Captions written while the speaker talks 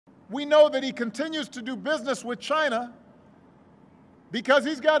we know that he continues to do business with China because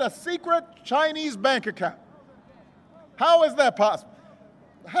he's got a secret Chinese bank account. How is that possible?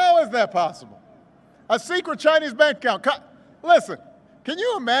 How is that possible? A secret Chinese bank account. Listen, can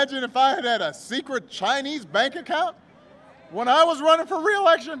you imagine if I had a secret Chinese bank account when I was running for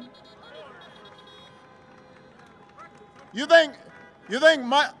re-election? You think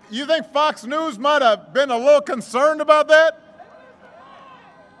Fox News might have been a little concerned about that?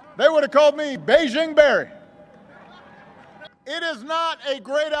 They would have called me Beijing Barry. It is not a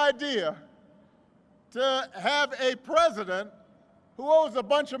great idea to have a president who owes a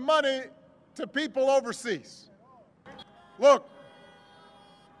bunch of money to people overseas. Look,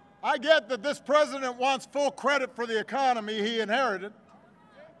 I get that this president wants full credit for the economy he inherited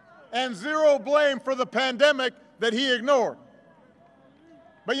and zero blame for the pandemic that he ignored.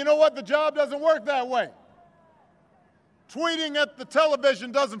 But you know what? The job doesn't work that way. Tweeting at the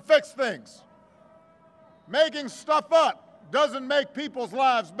television doesn't fix things. Making stuff up doesn't make people's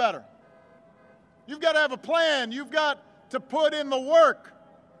lives better. You've got to have a plan. You've got to put in the work.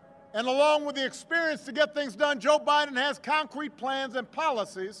 And along with the experience to get things done, Joe Biden has concrete plans and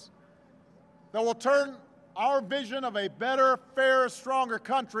policies that will turn our vision of a better, fairer, stronger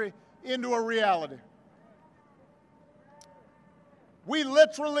country into a reality. We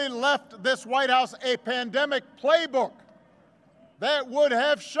literally left this White House a pandemic playbook that would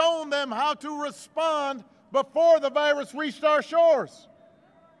have shown them how to respond before the virus reached our shores.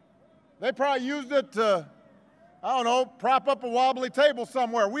 They probably used it to, I don't know, prop up a wobbly table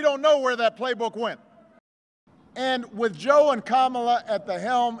somewhere. We don't know where that playbook went. And with Joe and Kamala at the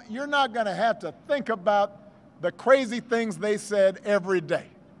helm, you're not going to have to think about the crazy things they said every day.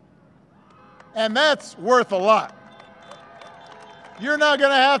 And that's worth a lot. You're not going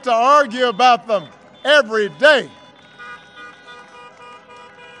to have to argue about them every day.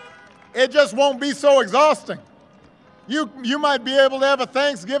 It just won't be so exhausting. You might be able to have a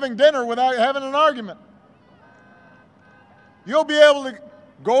Thanksgiving dinner without having an argument. You'll be able to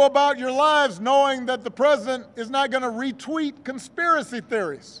go about your lives knowing that the president is not going to retweet conspiracy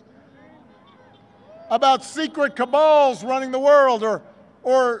theories about secret cabals running the world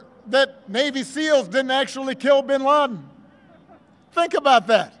or that Navy SEALs didn't actually kill bin Laden. Think about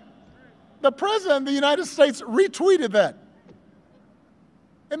that. The president of the United States retweeted that.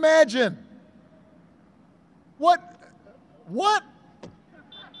 Imagine. What?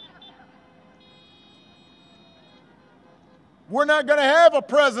 We're not going to have a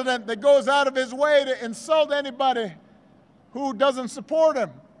president that goes out of his way to insult anybody who doesn't support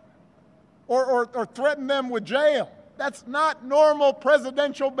him or threaten them with jail. That's not normal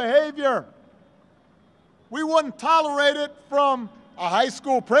presidential behavior. We wouldn't tolerate it from a high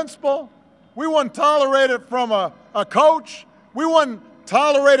school principal. We wouldn't tolerate it from a coach. We wouldn't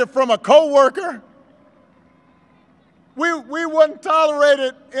tolerate it from a coworker. We wouldn't tolerate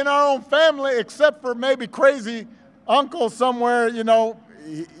it in our own family except for maybe crazy uncle somewhere, you know.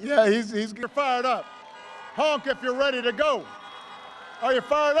 Yeah, he's fired up. Honk if you're ready to go. Are you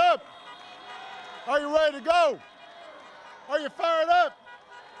fired up? Are you ready to go? Are you fired up?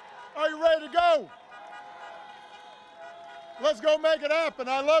 Are you ready to go? Let's go make it happen.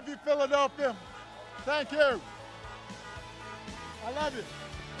 I love you, Philadelphia. Thank you. I love you.